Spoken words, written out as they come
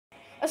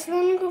अस्सलाम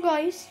वालेकुम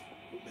गाइस।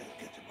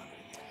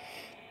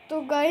 तो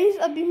गाइस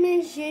अभी मैं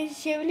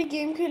ये वाली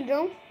गेम खेल रहा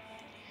हूँ।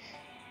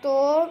 तो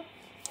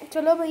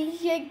चलो भाई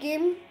ये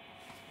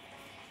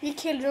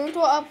खेल रहा हूँ। तो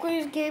आपको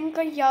इस गेम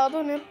का याद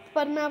होना,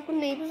 पर मैं आपको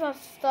नहीं बता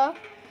सकता।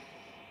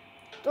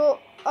 तो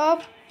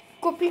आप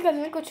कॉपी कर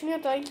लें, कुछ नहीं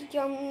होता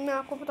क्या, मैं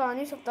आपको बता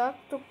नहीं सकता।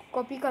 तो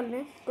कॉपी कर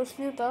लें, कुछ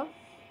नहीं होता।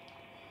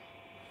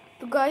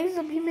 तो गाइस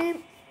अभी मैं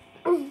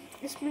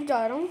इसमें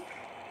जा रहा हूँ।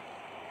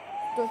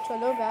 तो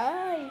चलो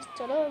गाइस,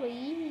 चलो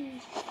भाई।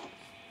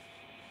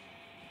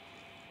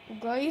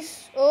 गाइस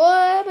ओ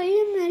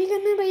भाई मेरी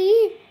करना भाई,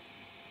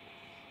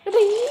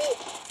 भाई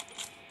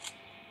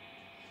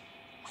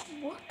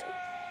व्हाट,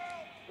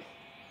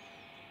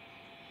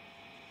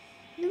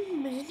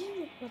 मुझे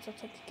नहीं पता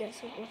था कि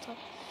कैसे वो था।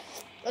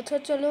 अच्छा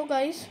चलो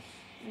गाइस,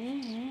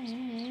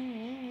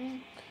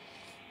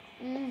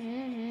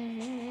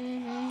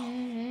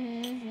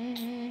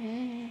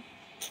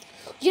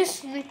 यस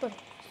स्नाइपर,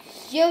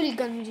 ये वाली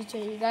गन मुझे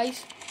चाहिए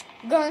गाइस।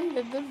 गन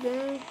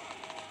गन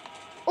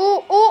ओ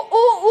ओ ओ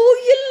ओ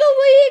ये लो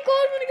भाई, एक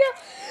और मिल गया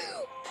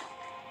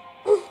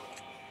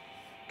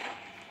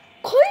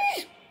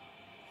गाइस।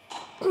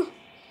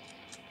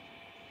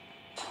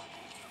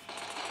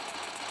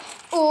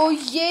 ओ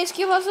ये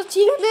इसके पास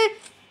अच्छी गन है,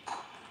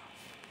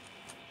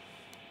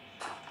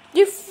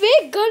 ये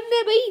फेक गन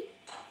है भाई।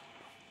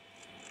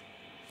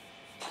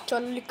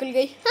 चलो निकल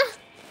गई। हाँ।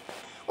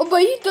 ओ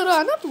भाई इधर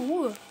आना,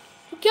 तू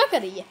क्या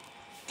कर रही है,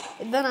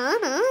 इधर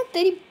आना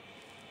तेरी।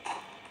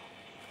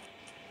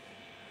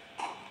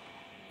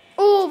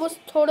 ओ बस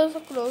थोड़ा सा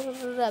क्लोज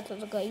रहता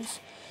था गाइस।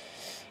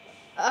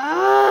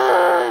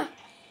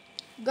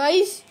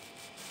 गाइस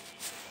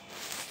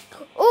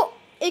ओ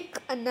एक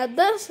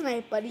अनदर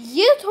स्नाइपर,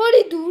 ये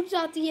थोड़ी दूर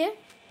जाती है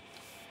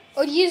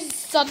और ये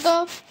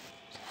ज्यादा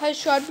हर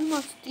शॉट भी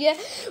मारती है।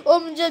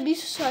 और मुझे अभी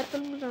सर्कल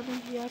में जाना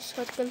है यार,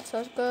 सर्कल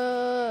सर्कल।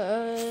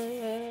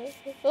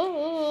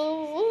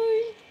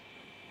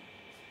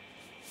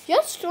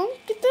 यार स्टॉर्म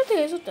कितना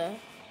तेज होता है,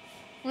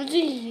 मुझे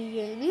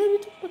ये नहीं अभी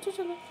तक पता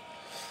चला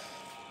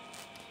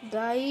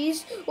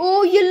गाइस।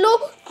 ओ ये लो,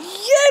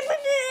 ये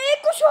मैंने एक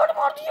को शॉट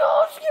मार दिया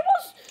उसके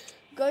पास।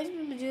 गाइस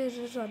मुझे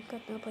रन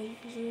करना भाई,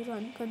 मुझे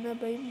रन करना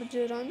भाई,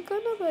 मुझे रन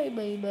करना भाई,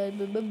 bye bye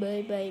bye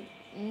bye bye.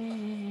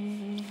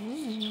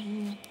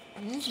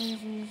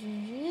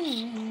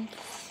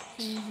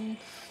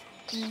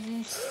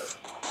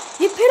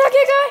 ये फिर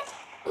आगे गए।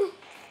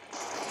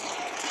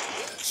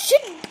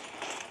 शिट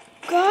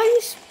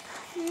गाइस,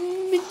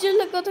 मुझे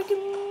लगा था कि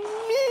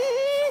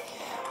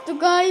तो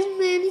गाइस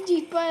मैं नहीं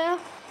जीत पाया,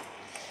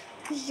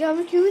 या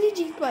मैं क्यों नहीं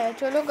जीत पाया।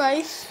 चलो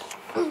गाइस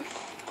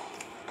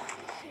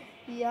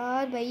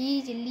यार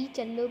भाई जल्दी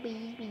चलो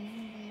भाई,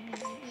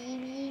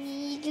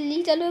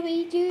 जल्दी चलो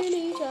भाई,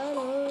 जल्दी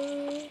चलो,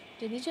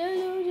 जल्दी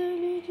चलो,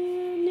 जल्दी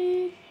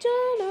जल्दी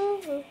चलो,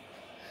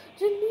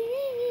 जल्दी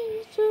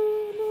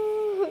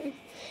चलो।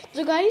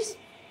 तो गाइस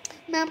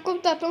मैं आपको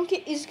बताता हूँ कि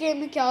इस गेम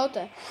में क्या होता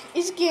है।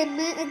 इस गेम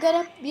में अगर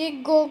आप ये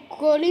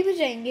गोली में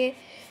जाएंगे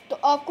तो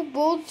आपको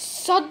बहुत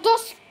ज़्यादा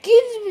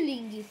स्किन्स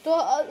मिलेंगी। तो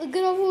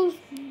अगर आप उस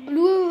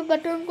ब्लू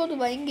बटन को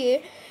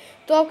दबाएंगे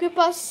तो आपके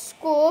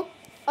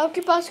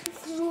पास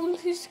फजूल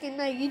सी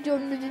स्किन आएगी जो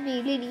मुझे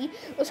नहीं लेनी।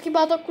 उसके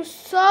बाद आपको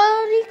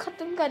सारी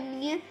ख़त्म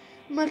करनी है,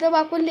 मतलब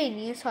आपको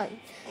लेनी है सारी।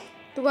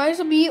 तो गाइस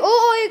अभी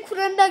ओ एक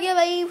फ्रेंड आ गया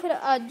भाई, फिर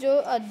आज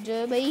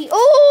भाई।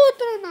 ओ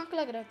तेरा नाक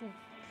लग रहा है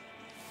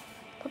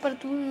पर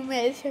तू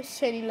मेरे से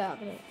नहीं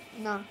लग रहा,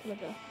 नाक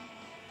लग रहा।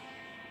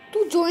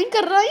 तू ज्वाइन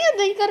कर रहा है या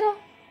नहीं कर रहा?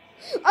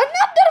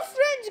 Another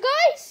friends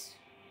guys.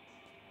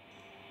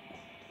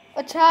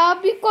 अच्छा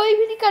अभी कोई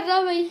भी नहीं कर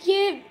रहा भाई,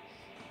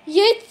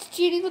 ये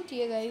चीटिंग होती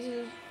है गाइस।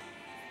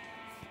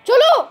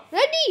 चलो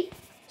रेडी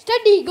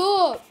स्टडी गो।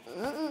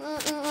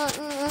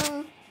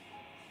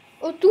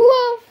 और तू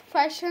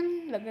फैशन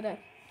लग रहा है,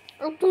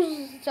 और तू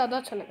ज्यादा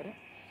अच्छा लग रहा है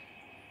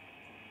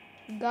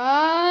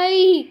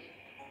गाई।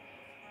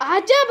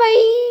 आजा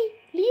भाई,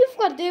 लीव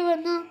कर दे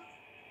वरना।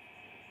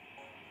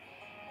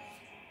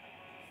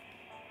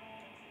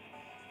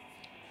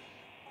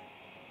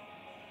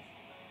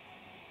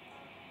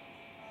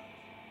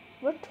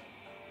 What?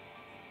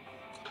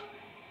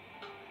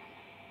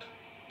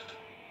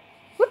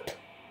 What?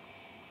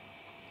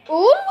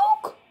 Oh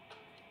look!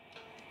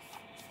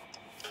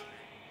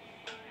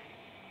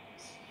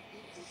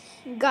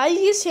 Guys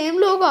ये सेम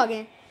लोग आ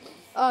गए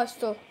आज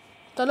तो।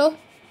 चलो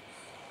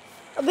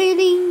अबे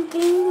नहीं,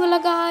 ग्रीन वाला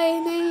गाय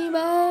नहीं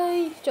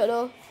भाई,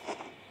 चलो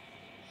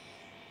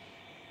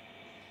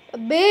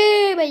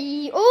अबे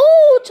भाई। ओ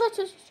अच्छा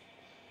अच्छा,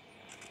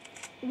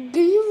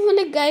 ग्रीन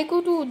वाले गाय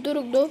को तो उधर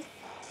रुक दो,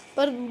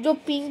 पर जो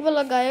पिंक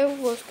वाला गाय है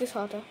वो उसके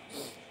साथ है।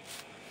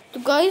 तो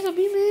गाइस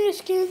अभी मैं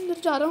इसके अंदर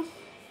जा रहा हूँ,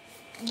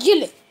 ये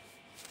ले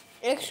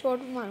एक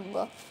शॉट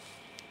मारूंगा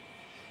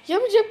या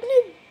मुझे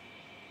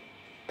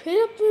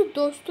फिर अपने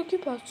दोस्तों के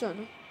पास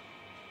जाना।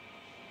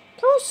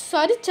 क्या वो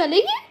सारे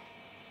चलेंगे?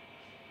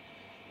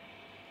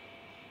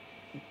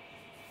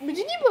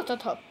 मुझे नहीं पता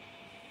था।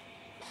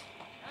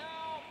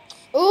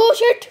 ओह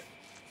शिट,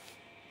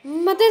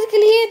 मदद के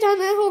लिए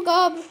जाना होगा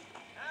अब।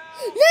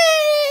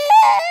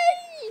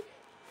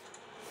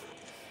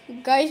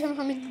 गाइस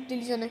हमें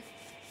दिल्ली जाना है।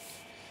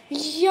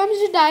 या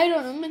मुझे डायर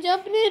होना, मुझे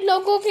अपने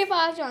लोगों के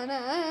पास जाना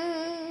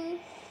है।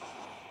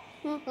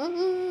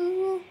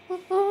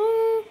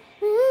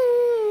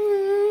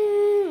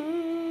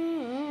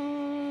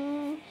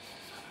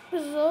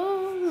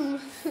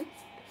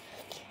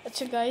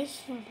 अच्छा गाइस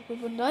कोई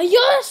बंदा,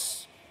 यस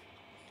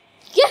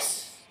यस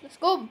लेट्स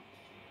गो।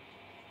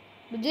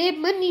 मुझे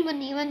मनी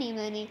मनी मनी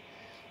मनी।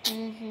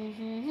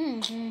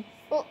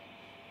 ओ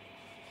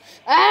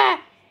आ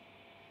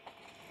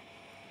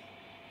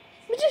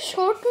मुझे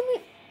शॉटगन,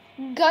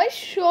 गाइस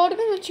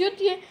शॉटगन अच्छी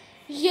होती है।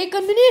 ये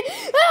गन मैंने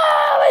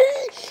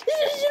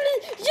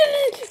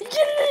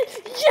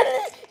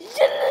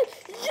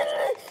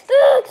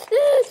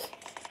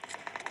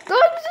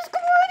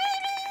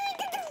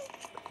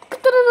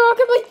खतरनाक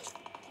है भाई।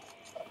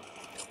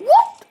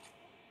 What?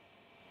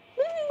 I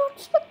did not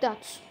expect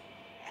that.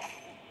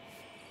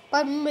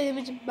 पर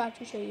मुझे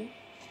बैटरी चाहिए।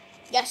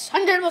 Yes,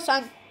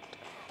 100%.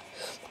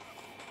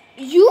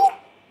 You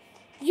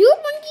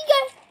monkey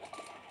guy.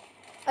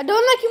 I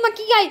don't like you,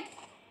 monkey guy.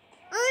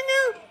 Oh no,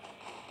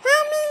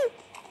 help me.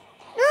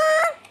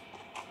 Ah.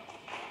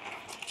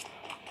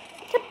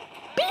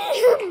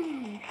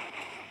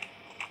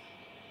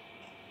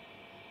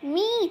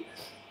 Me,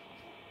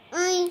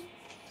 I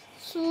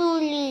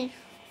slowly.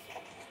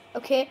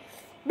 Okay,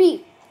 B.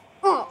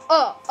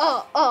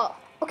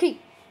 Okay,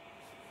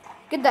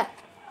 get that.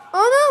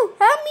 Oh no,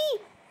 help me,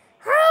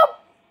 help.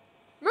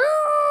 No.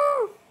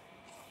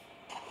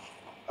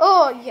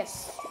 Oh yes,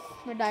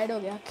 मैं died हो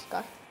गया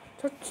इसका।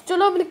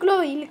 चलो अब लिख लो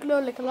भाई, लिख लो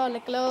लिख लो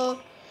लिख लो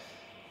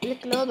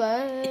लिख लो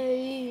भाई।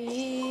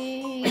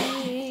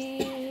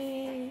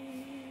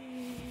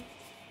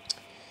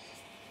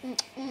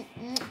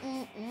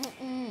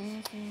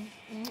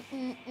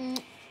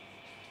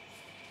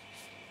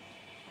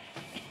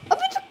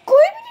 अबे तो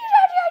कोई भी नहीं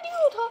रेडी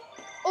हो था।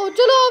 ओ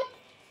चलो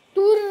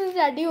तू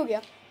रेडी हो गया,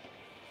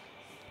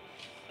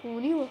 तू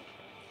नहीं हुआ।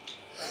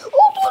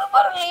 ओ तू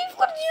पर लीव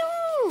कर दिया।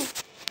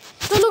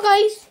 चलो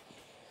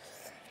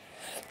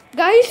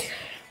गाइस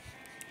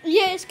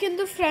ये इसके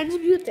अंदर फ्रेंड्स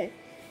भी होते हैं।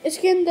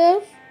 इसके अंदर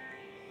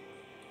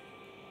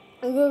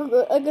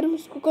अगर मैं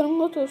इसको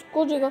करूँगा तो उसको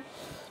हो जाएगा।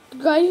 तो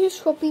गाइस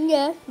शॉपिंग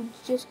है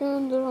जिसके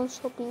अंदर हम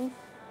शॉपिंग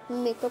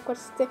मेकअप कर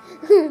सकते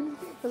हैं।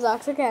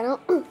 मजाक से कह रहा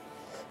हूँ।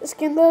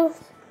 इसके अंदर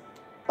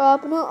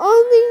आप ना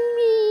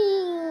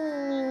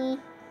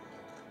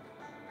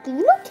तीन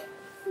लोग,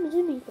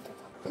 मुझे नहीं पता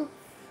था।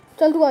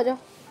 चल तू आ जा।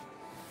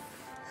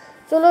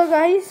 चलो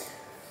guys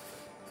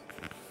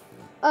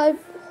I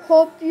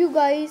hope you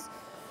guys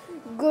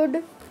good.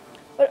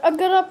 और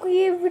अगर आपको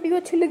ये वीडियो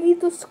अच्छी लगी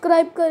तो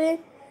सब्सक्राइब करें,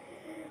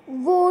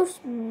 वो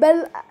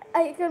बेल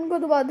आइकन को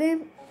दबा दें।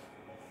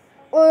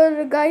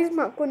 और गाइस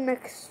मैं आपको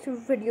नेक्स्ट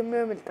वीडियो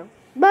में मिलता हूँ।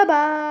 Bye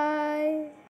bye.